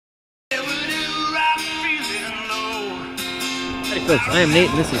Folks, I am Nate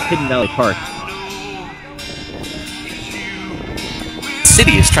and this is Hidden Valley Park. The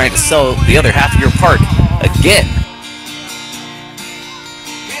city is trying to sell the other half of your park again.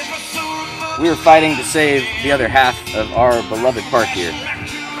 We are fighting to save the other half of our beloved park here.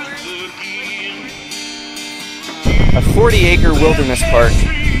 A 40-acre wilderness park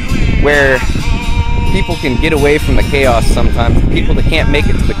where people can get away from the chaos sometimes, the people that can't make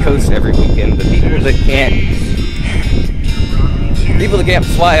it to the coast every weekend, the people that can't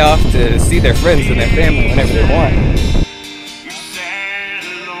fly off to see their friends and their family whenever they want.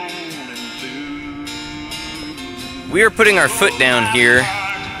 We are putting our foot down here,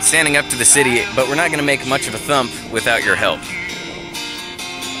 standing up to the city, but we're not going to make much of a thump without your help.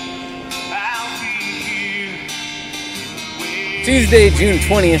 Tuesday, June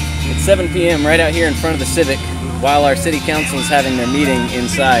 20th at 7 p.m. right out here in front of the Civic while our city council is having their meeting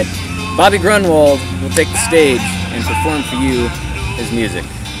inside. Bobby Grunwald will take the stage and perform for you his music.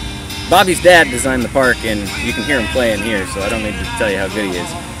 Bobby's dad designed the park and you can hear him play in here, so I don't need to tell you how good he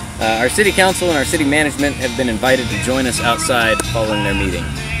is. Our city council and our city management have been invited to join us outside following their meeting.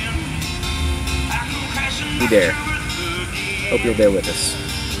 Be there. Hope you'll bear with us.